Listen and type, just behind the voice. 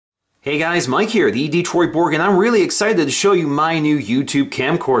Hey guys, Mike here, the Detroit Borg, and I'm really excited to show you my new YouTube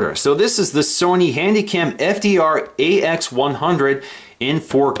camcorder. So this is the Sony Handycam FDR AX100 in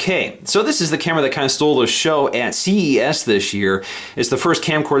 4K. So this is the camera that kind of stole the show at CES this year. It's the first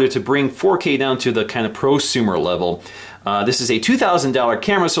camcorder to bring 4K down to the kind of prosumer level. This is a $2,000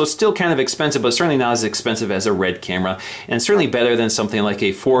 camera, so it's still kind of expensive, but certainly not as expensive as a RED camera, and certainly better than something like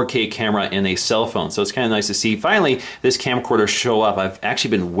a 4K camera in a cell phone. So it's kind of nice to see finally this camcorder show up. I've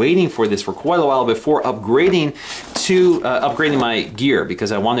actually been waiting for this for quite a while before upgrading to upgrading my gear,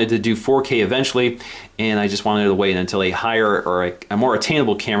 because I wanted to do 4K eventually, and I just wanted to wait until a higher or a more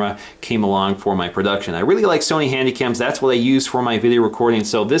attainable camera came along for my production. I really like Sony Handycams. That's what I use for my video recording,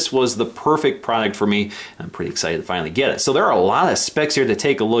 so this was the perfect product for me. I'm pretty excited to finally get it. So there are a lot of specs here to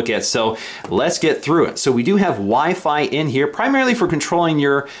take a look at, so let's get through it. So we do have Wi-Fi in here, primarily for controlling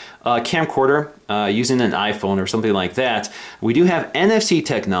your camcorder using an iPhone or something like that. We do have NFC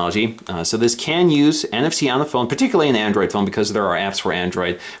technology, so this can use NFC on the phone, particularly an Android phone, because there are apps for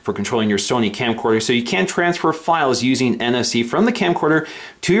Android for controlling your Sony camcorder. So you can transfer files using NFC from the camcorder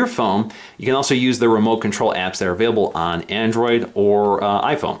to your phone. You can also use the remote control apps that are available on Android or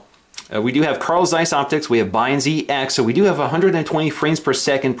iPhone. We do have Carl Zeiss optics, we have Bi and ZX, so we do have 120 frames per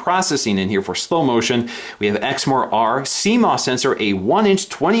second processing in here for slow motion. We have Exmor R, CMOS sensor, a 1-inch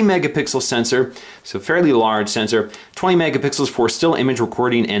 20 megapixel sensor, so fairly large sensor, 20 megapixels for still image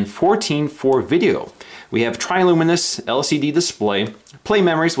recording, and 14 for video. We have triluminous LCD display, Play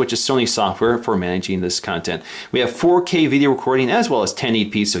Memories, which is Sony software for managing this content. We have 4K video recording as well as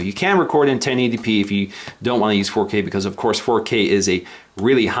 1080p, so you can record in 1080p if you don't want to use 4K, because of course 4K is a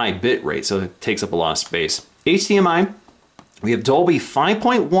really high bit rate, so it takes up a lot of space. HDMI, we have Dolby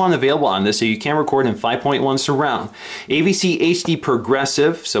 5.1 available on this, so you can record in 5.1 surround. AVC HD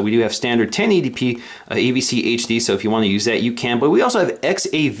progressive, so we do have standard 1080p AVC HD, so if you want to use that, you can. But we also have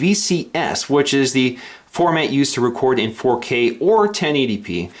XAVC-S, which is the format used to record in 4K or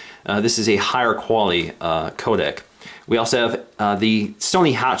 1080p. This is a higher quality codec. We also have the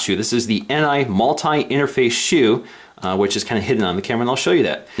Sony Hot Shoe. This is the NI multi-interface shoe, which is kind of hidden on the camera, and I'll show you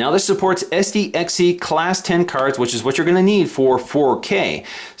that. Now this supports SDXC Class 10 cards, which is what you're going to need for 4K.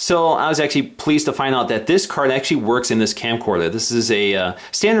 So I was actually pleased to find out that this card actually works in this camcorder. This is a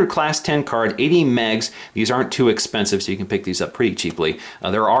standard Class 10 card, 80 megs. These aren't too expensive, so you can pick these up pretty cheaply.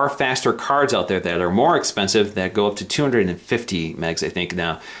 There are faster cards out there that are more expensive that go up to 250 megs, I think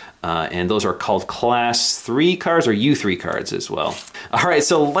now. And those are called Class 3 cards or U3 cards as well. All right,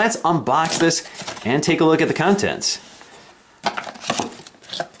 so let's unbox this and take a look at the contents.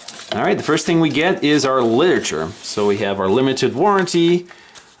 All right, the first thing we get is our literature. So we have our limited warranty,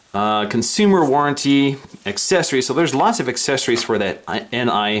 consumer warranty, accessories. So there's lots of accessories for that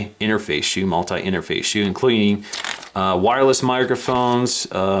NI interface shoe, multi-interface shoe, including wireless microphones,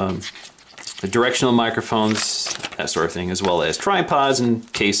 directional microphones, that sort of thing, as well as tripods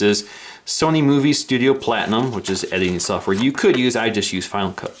and cases. Sony Movie Studio Platinum, which is editing software you could use. I just use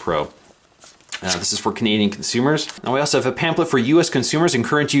Final Cut Pro. This is for Canadian consumers. Now we also have a pamphlet for US consumers,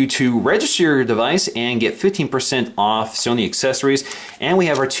 encourage you to register your device and get 15% off Sony accessories. And we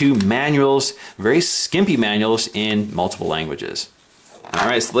have our two manuals, very skimpy manuals in multiple languages. All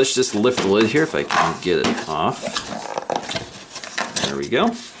right, so let's just lift the lid here if I can get it off. There we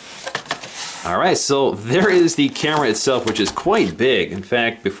go. All right, so there is the camera itself, which is quite big. In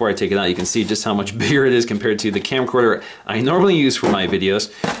fact, before I take it out, you can see just how much bigger it is compared to the camcorder I normally use for my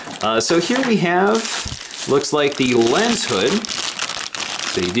videos. So here we have, looks like the lens hood.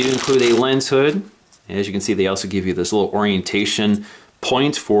 So you do include a lens hood. As you can see, they also give you this little orientation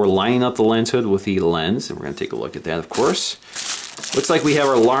point for lining up the lens hood with the lens. And we're gonna take a look at that, of course. Looks like we have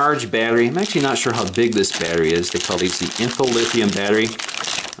our large battery. I'm actually not sure how big this battery is. They call these the info-lithium battery.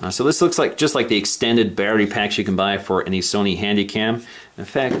 So this looks like just like the extended battery packs you can buy for any Sony Handycam. In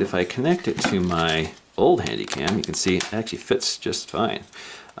fact, if I connect it to my old Handycam, you can see it actually fits just fine.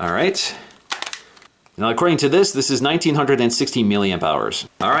 All right. Now, according to this is 1960 milliamp hours.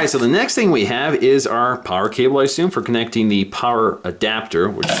 All right, so the next thing we have is our power cable, I assume, for connecting the power adapter,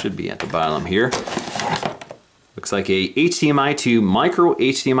 which should be at the bottom here. Looks like a HDMI to micro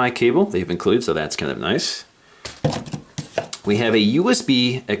HDMI cable they've included, so that's kind of nice. We have a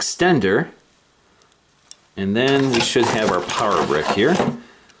USB extender, and then we should have our power brick here.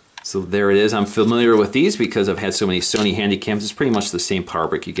 So there it is. I'm familiar with these because I've had so many Sony Handycams. It's pretty much the same power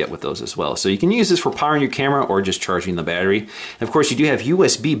brick you get with those as well. So you can use this for powering your camera or just charging the battery. And of course, you do have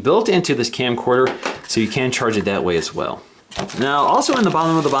USB built into this camcorder, so you can charge it that way as well. Now, also in the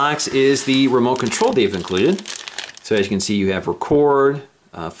bottom of the box is the remote control they've included. So as you can see, you have record,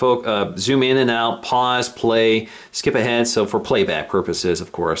 zoom in and out, pause, play, skip ahead, so for playback purposes,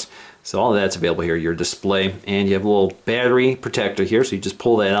 of course. So all of that's available here, your display, and you have a little battery protector here, so you just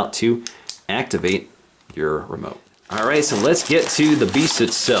pull that out to activate your remote. All right, so let's get to the beast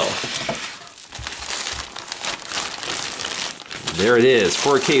itself. There it is,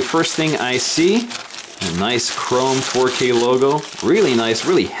 4K. First thing I see, a nice chrome 4K logo. Really nice,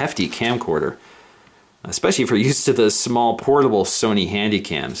 really hefty camcorder, especially if you're used to the small portable Sony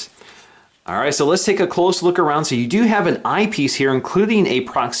Handycams. All right, so let's take a close look around. So you do have an eyepiece here, including a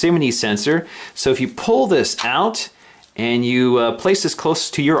proximity sensor. So if you pull this out and you place this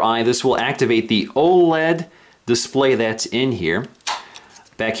close to your eye, this will activate the OLED display that's in here.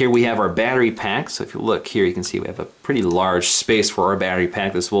 Back here we have our battery pack. So if you look here, you can see we have a pretty large space for our battery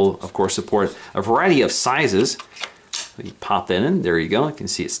pack. This will, of course, support a variety of sizes. So you pop that in, there you go. You can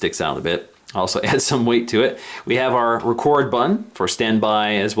see it sticks out a bit. Also add some weight to it. We have our record button for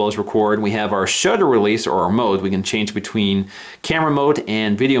standby as well as record. We have our shutter release, or our mode. We can change between camera mode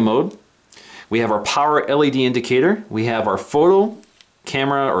and video mode. We have our power LED indicator. We have our photo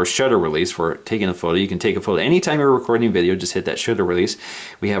camera or shutter release for taking a photo. You can take a photo anytime you're recording video, just hit that shutter release.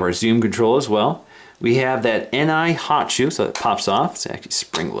 We have our zoom control as well. We have that NI hot shoe, so it pops off. It's actually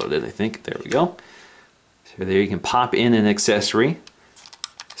spring loaded, I think. There we go. So there you can pop in an accessory.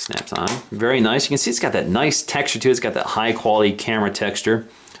 Snaps on. Very nice. You can see it's got that nice texture to it. It's got that high quality camera texture.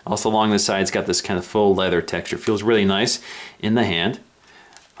 Also along the side, it's got this kind of faux leather texture. Feels really nice in the hand.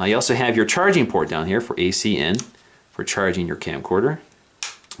 You also have your charging port down here for AC in, for charging your camcorder.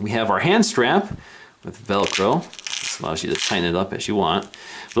 We have our hand strap with Velcro. This allows you to tighten it up as you want.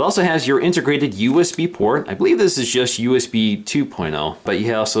 It also has your integrated USB port. I believe this is just USB 2.0, but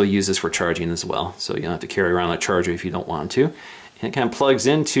you also use this for charging as well. So you don't have to carry around a charger if you don't want to. And it kind of plugs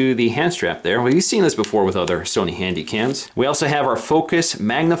into the hand strap there. Well, you've seen this before with other Sony Handycams. We also have our focus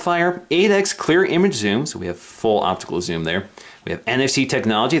magnifier, 8x clear image zoom, so we have full optical zoom there. We have NFC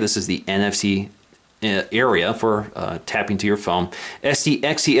technology. This is the NFC area for tapping to your phone.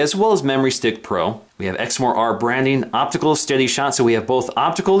 SD-XE as well as Memory Stick Pro. We have XMOR-R branding, optical steady shot, so we have both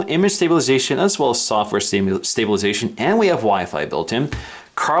optical image stabilization as well as software stabilization, and we have Wi-Fi built in.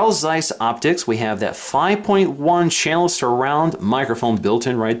 Carl Zeiss optics, we have that 5.1 channel surround microphone built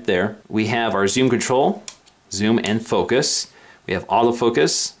in right there. We have our zoom control, zoom and focus. We have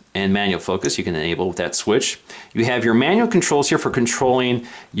autofocus and manual focus you can enable with that switch. You have your manual controls here for controlling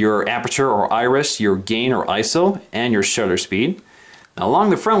your aperture or iris, your gain or ISO, and your shutter speed. Now along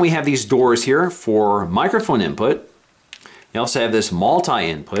the front we have these doors here for microphone input. You also have this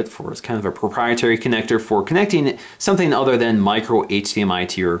multi-input for, it's kind of a proprietary connector for connecting something other than micro HDMI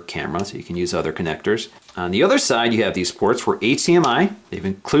to your camera, so you can use other connectors. On the other side, you have these ports for HDMI. They've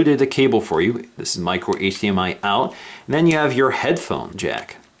included a cable for you. This is micro HDMI out. And then you have your headphone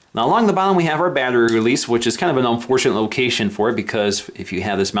jack. Now along the bottom we have our battery release, which is kind of an unfortunate location for it because if you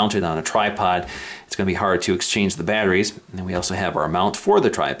have this mounted on a tripod, it's going to be hard to exchange the batteries. And then we also have our mount for the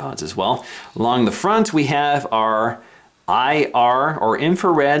tripods as well. Along the front we have our IR or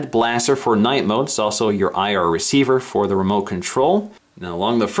infrared blaster for night mode. It's also your IR receiver for the remote control. Now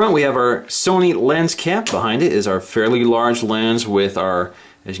along the front we have our Sony lens cap. Behind it is our fairly large lens with our,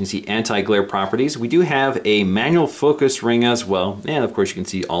 as you can see, anti-glare properties. We do have a manual focus ring as well, and of course you can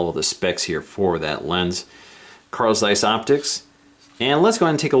see all of the specs here for that lens. Carl Zeiss optics. And let's go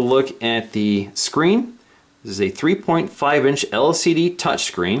ahead and take a look at the screen. This is a 3.5-inch LCD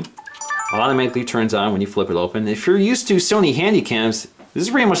touchscreen. Automatically turns on when you flip it open. If you're used to Sony Handycams, this is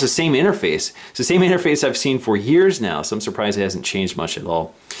pretty much the same interface. It's the same interface I've seen for years now, so I'm surprised it hasn't changed much at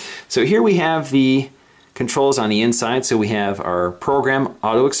all. So here we have the controls on the inside. So we have our program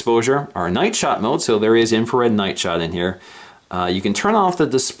auto exposure, our night shot mode, so there is infrared night shot in here. You can turn off the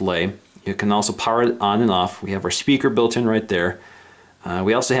display. You can also power it on and off. We have our speaker built in right there.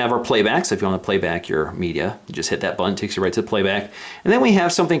 We also have our playback, so if you want to play back your media, you just hit that button, takes you right to the playback. And then we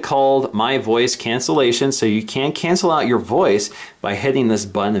have something called My Voice Cancellation, so you can cancel out your voice by hitting this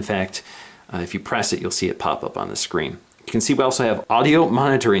button. In fact, if you press it, you'll see it pop up on the screen. You can see we also have audio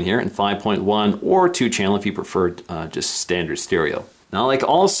monitoring here in 5.1 or 2-channel if you prefer just standard stereo. Now like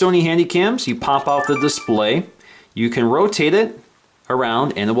all Sony Handycams, you pop off the display. You can rotate it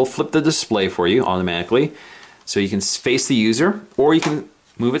around and it will flip the display for you automatically. So you can face the user, or you can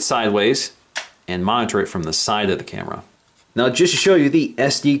move it sideways and monitor it from the side of the camera. Now just to show you the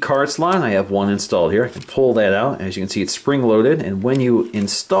SD card slot, I have one installed here. I can pull that out. As you can see, it's spring-loaded, and when you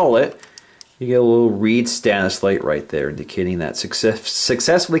install it, you get a little read status light right there indicating that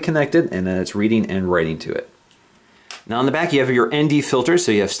successfully connected and that it's reading and writing to it. Now on the back you have your ND filters,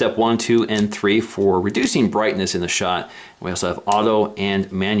 so you have step 1, 2, and 3 for reducing brightness in the shot. We also have auto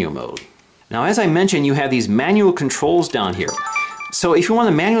and manual mode. Now as I mentioned, you have these manual controls down here. So if you want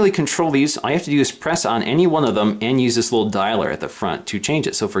to manually control these, all you have to do is press on any one of them and use this little dialer at the front to change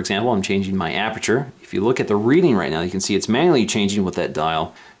it. So for example, I'm changing my aperture. If you look at the reading right now, you can see it's manually changing with that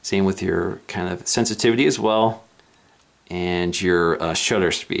dial. Same with your kind of sensitivity as well, and your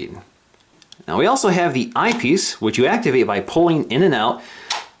shutter speed. Now we also have the eyepiece, which you activate by pulling in and out.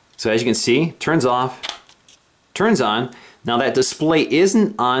 So as you can see, turns off, turns on. Now that display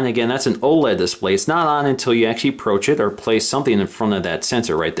isn't on, again, that's an OLED display. It's not on until you actually approach it or place something in front of that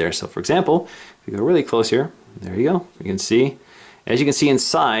sensor right there. So for example, if you go really close here, there you go. You can see, as you can see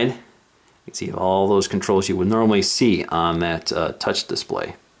inside, you can see all those controls you would normally see on that touch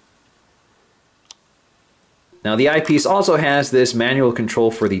display. Now the eyepiece also has this manual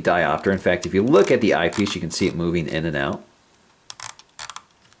control for the diopter. In fact, if you look at the eyepiece, you can see it moving in and out.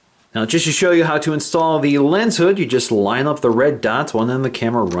 Now just to show you how to install the lens hood, you just line up the red dots, one on the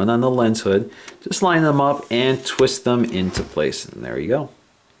camera, one on the lens hood. Just line them up and twist them into place. And there you go.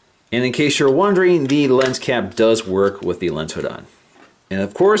 And in case you're wondering, the lens cap does work with the lens hood on. And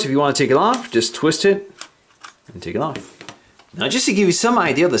of course, if you want to take it off, just twist it and take it off. Now just to give you some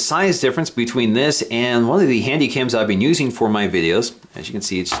idea of the size difference between this and one of the Handycams I've been using for my videos, as you can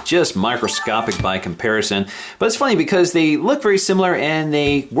see it's just microscopic by comparison, but it's funny because they look very similar and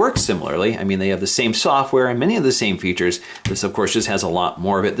they work similarly. I mean, they have the same software and many of the same features. This of course just has a lot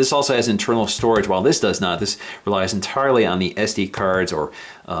more of it. This also has internal storage, while this does not. This relies entirely on the SD cards or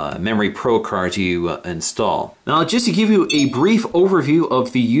memory pro cards you install. Now just to give you a brief overview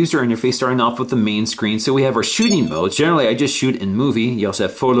of the user interface, starting off with the main screen. So we have our shooting modes. Generally I just shoot in movie. You also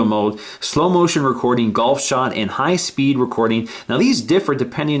have photo mode, slow motion recording, golf shot, and high speed recording. Now these differ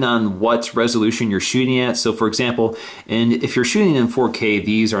depending on what resolution you're shooting at. So for example, if you're shooting in 4K,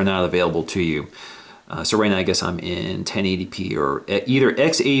 these are not available to you. So right now I guess I'm in 1080p or either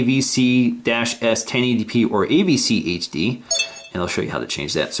XAVC-S 1080p or AVC HD. And I'll show you how to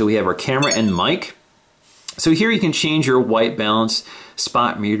change that. So we have our camera and mic. So here you can change your white balance,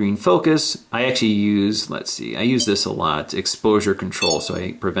 spot metering focus. I actually use, let's see, I use this a lot, exposure control. So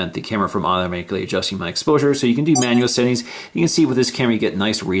I prevent the camera from automatically adjusting my exposure. So you can do manual settings. You can see with this camera you get a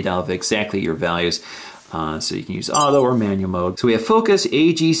nice readout of exactly your values. So you can use auto or manual mode. So we have focus,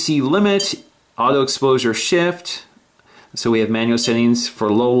 AGC limit, auto exposure shift. So we have manual settings for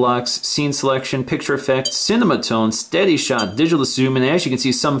low lux, scene selection, picture effect, cinema tone, steady shot, digital zoom, and as you can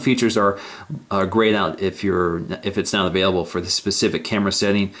see, some features are grayed out if it's not available for the specific camera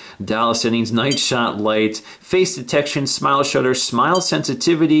setting. Dial settings, night shot light, face detection, smile shutter, smile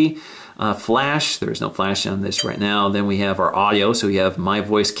sensitivity, flash. There's no flash on this right now. Then we have our audio. So we have my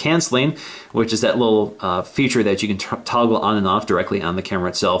voice canceling, which is that little feature that you can toggle on and off directly on the camera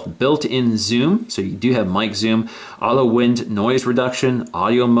itself. Built-in zoom. So you do have mic zoom. Auto wind noise reduction.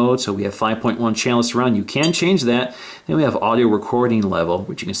 Audio mode. So we have 5.1 channel surround. You can change that. Then we have audio recording level,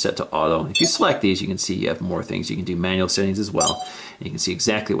 which you can set to auto. If you select these, you can see you have more things. You can do manual settings as well. And you can see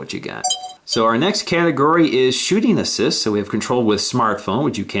exactly what you got. So our next category is shooting assist. So we have control with smartphone,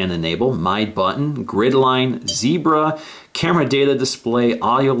 which you can enable, my button, grid line, zebra, camera data display,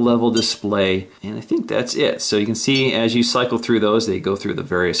 audio level display, and I think that's it. So you can see as you cycle through those, they go through the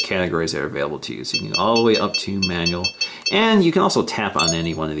various categories that are available to you. So you can go all the way up to manual, and you can also tap on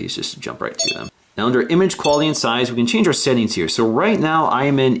any one of these just to jump right to them. Now under image quality and size, we can change our settings here. So right now I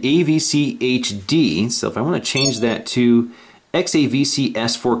am in AVC HD, so if I want to change that to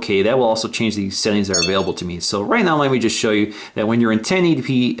XAVC-S 4K, that will also change the settings that are available to me. So right now, let me just show you that when you're in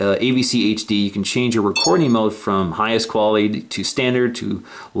 1080p AVC HD, you can change your recording mode from highest quality to standard to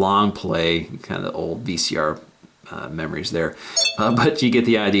long play, kind of old VCR memories there. But you get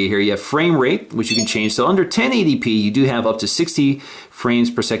the idea here. You have frame rate, which you can change. So under 1080p, you do have up to 60 frames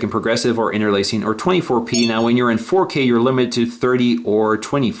per second progressive or interlacing, or 24p. Now when you're in 4K, you're limited to 30 or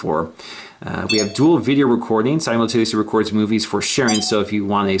 24. We have dual video recording, simultaneously records movies for sharing. So if you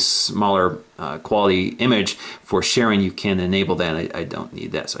want a smaller quality image for sharing, you can enable that. I don't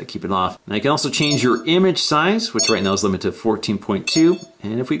need that, so I keep it off. And I can also change your image size, which right now is limited to 14.2.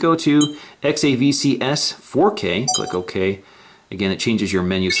 And if we go to XAVC-S 4K, click OK. Again, it changes your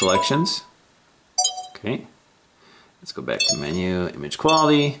menu selections. Okay, let's go back to menu, image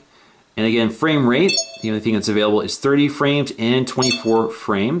quality. And again, frame rate, the only thing that's available is 30 frames and 24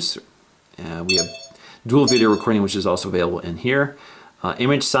 frames. We have dual video recording, which is also available in here.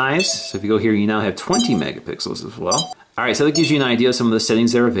 Image size, so if you go here, you now have 20 megapixels as well. All right, so that gives you an idea of some of the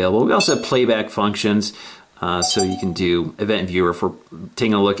settings that are available. We also have playback functions, so you can do event viewer for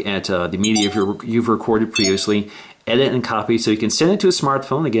taking a look at the media you've recorded previously. edit and copy, so you can send it to a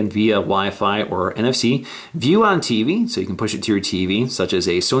smartphone, again via Wi-Fi or NFC, view on TV, so you can push it to your TV, such as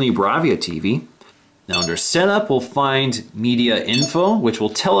a Sony Bravia TV. Now under setup, we'll find media info, which will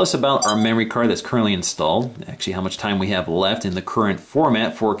tell us about our memory card that's currently installed, actually how much time we have left in the current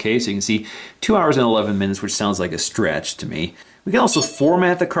format, 4K, so you can see 2 hours and 11 minutes, which sounds like a stretch to me. We can also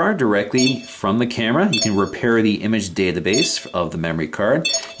format the card directly from the camera. You can repair the image database of the memory card.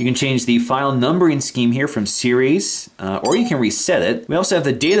 You can change the file numbering scheme here from series, or you can reset it. We also have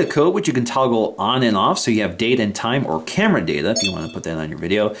the data code, which you can toggle on and off, so you have date and time or camera data if you want to put that on your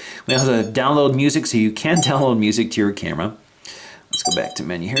video. We also have download music, so you can download music to your camera. Let's go back to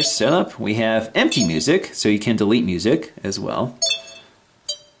menu here, setup. We have empty music, so you can delete music as well.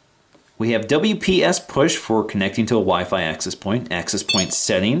 We have WPS push for connecting to a Wi-Fi access point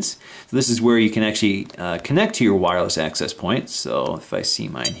settings. So this is where you can actually connect to your wireless access point. So if I see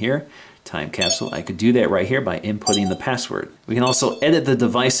mine here, time capsule, I could do that right here by inputting the password. We can also edit the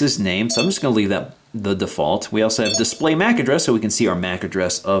device's name, so I'm just going to leave that the default. We also have display MAC address, so we can see our MAC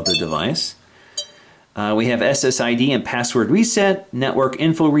address of the device. We have SSID and password reset, network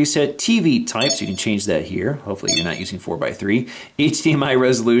info reset, TV type, so you can change that here. Hopefully you're not using 4:3. HDMI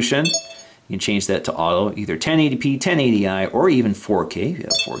resolution, you can change that to auto, either 1080p, 1080i, or even 4K if you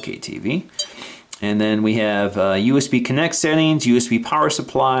have 4K TV. And then we have USB connect settings, USB power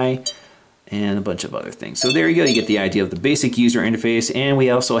supply, and a bunch of other things. So there you go, you get the idea of the basic user interface, and we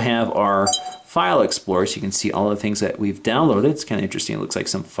also have our File Explorer, so you can see all the things that we've downloaded. It's kind of interesting. It looks like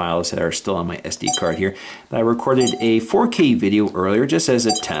some files that are still on my SD card here. But I recorded a 4K video earlier just as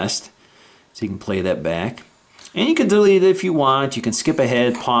a test, so you can play that back. And you can delete it if you want. You can skip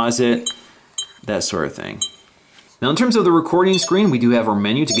ahead, pause it, that sort of thing. Now in terms of the recording screen, we do have our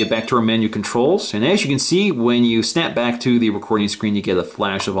menu to get back to our menu controls. And as you can see, when you snap back to the recording screen, you get a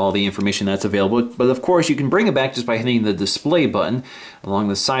flash of all the information that's available. But of course, you can bring it back just by hitting the display button along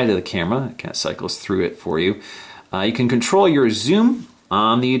the side of the camera. It kind of cycles through it for you. You can control your zoom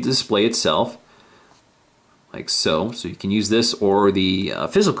on the display itself, like so. So you can use this or the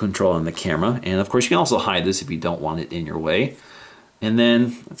physical control on the camera. And of course, you can also hide this if you don't want it in your way. And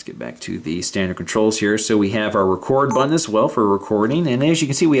then let's get back to the standard controls here. So we have our record button as well for recording. And as you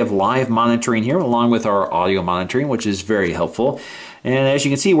can see, we have live monitoring here along with our audio monitoring, which is very helpful. And as you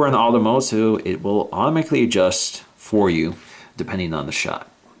can see, we're in auto mode, so it will automatically adjust for you depending on the shot.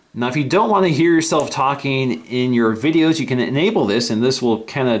 Now, if you don't want to hear yourself talking in your videos, you can enable this, and this will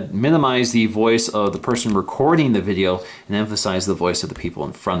kind of minimize the voice of the person recording the video and emphasize the voice of the people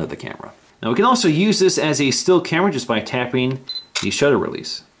in front of the camera. Now, we can also use this as a still camera just by tapping the shutter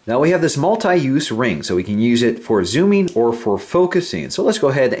release. Now we have this multi-use ring, so we can use it for zooming or for focusing. So let's go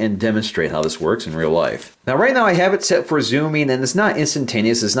ahead and demonstrate how this works in real life. Now right now I have it set for zooming, and it's not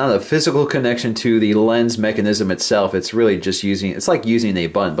instantaneous. It's not a physical connection to the lens mechanism itself. It's really just using, it's like using a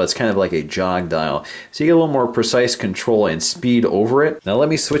button, but it's kind of like a jog dial. So you get a little more precise control and speed over it. Now let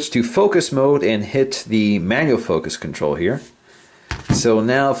me switch to focus mode and hit the manual focus control here. So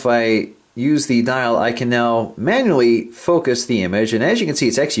now if I use the dial, I can now manually focus the image, and as you can see,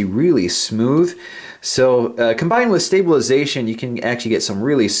 it's actually really smooth. So combined with stabilization, you can actually get some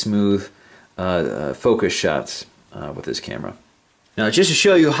really smooth focus shots with this camera. Now just to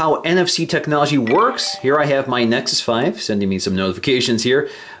show you how NFC technology works, here I have my Nexus 5 sending me some notifications here,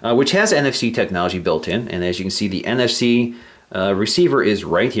 which has NFC technology built in, and as you can see, the NFC receiver is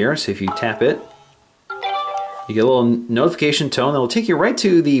right here. So if you tap it, you get a little notification tone that will take you right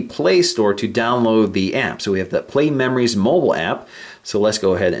to the Play Store to download the app. So we have the Play Memories mobile app. So let's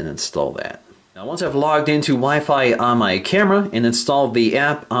go ahead and install that. Now once I've logged into Wi-Fi on my camera and installed the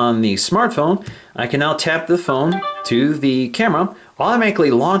app on the smartphone, I can now tap the phone to the camera,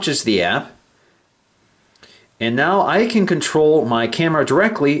 automatically launches the app, and now I can control my camera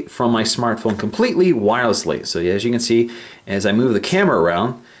directly from my smartphone completely wirelessly. So as you can see, as I move the camera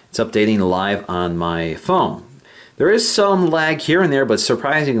around, it's updating live on my phone. There is some lag here and there, but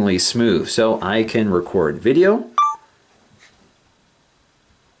surprisingly smooth. So I can record video,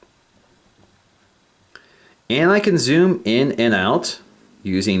 and I can zoom in and out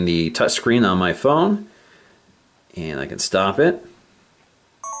using the touchscreen on my phone, and I can stop it.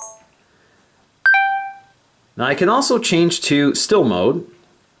 Now I can also change to still mode,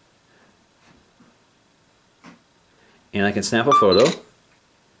 and I can snap a photo.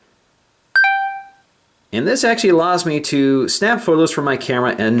 And this actually allows me to snap photos from my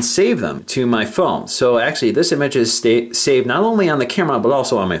camera and save them to my phone. So actually this image is saved not only on the camera but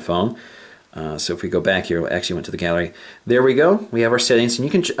also on my phone. So if we go back here, we actually went to the gallery. There we go. We have our settings, and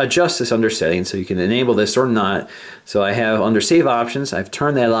you can adjust this under settings, so you can enable this or not. So I have under save options, I've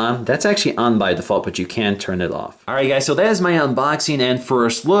turned that on. That's actually on by default, but you can turn it off. All right, guys, so that is my unboxing and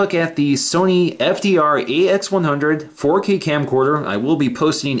first look at the Sony FDR AX100 4K camcorder. I will be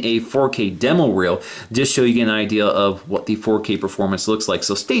posting a 4K demo reel just so you get an idea of what the 4K performance looks like.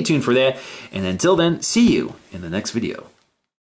 So stay tuned for that. And until then, see you in the next video.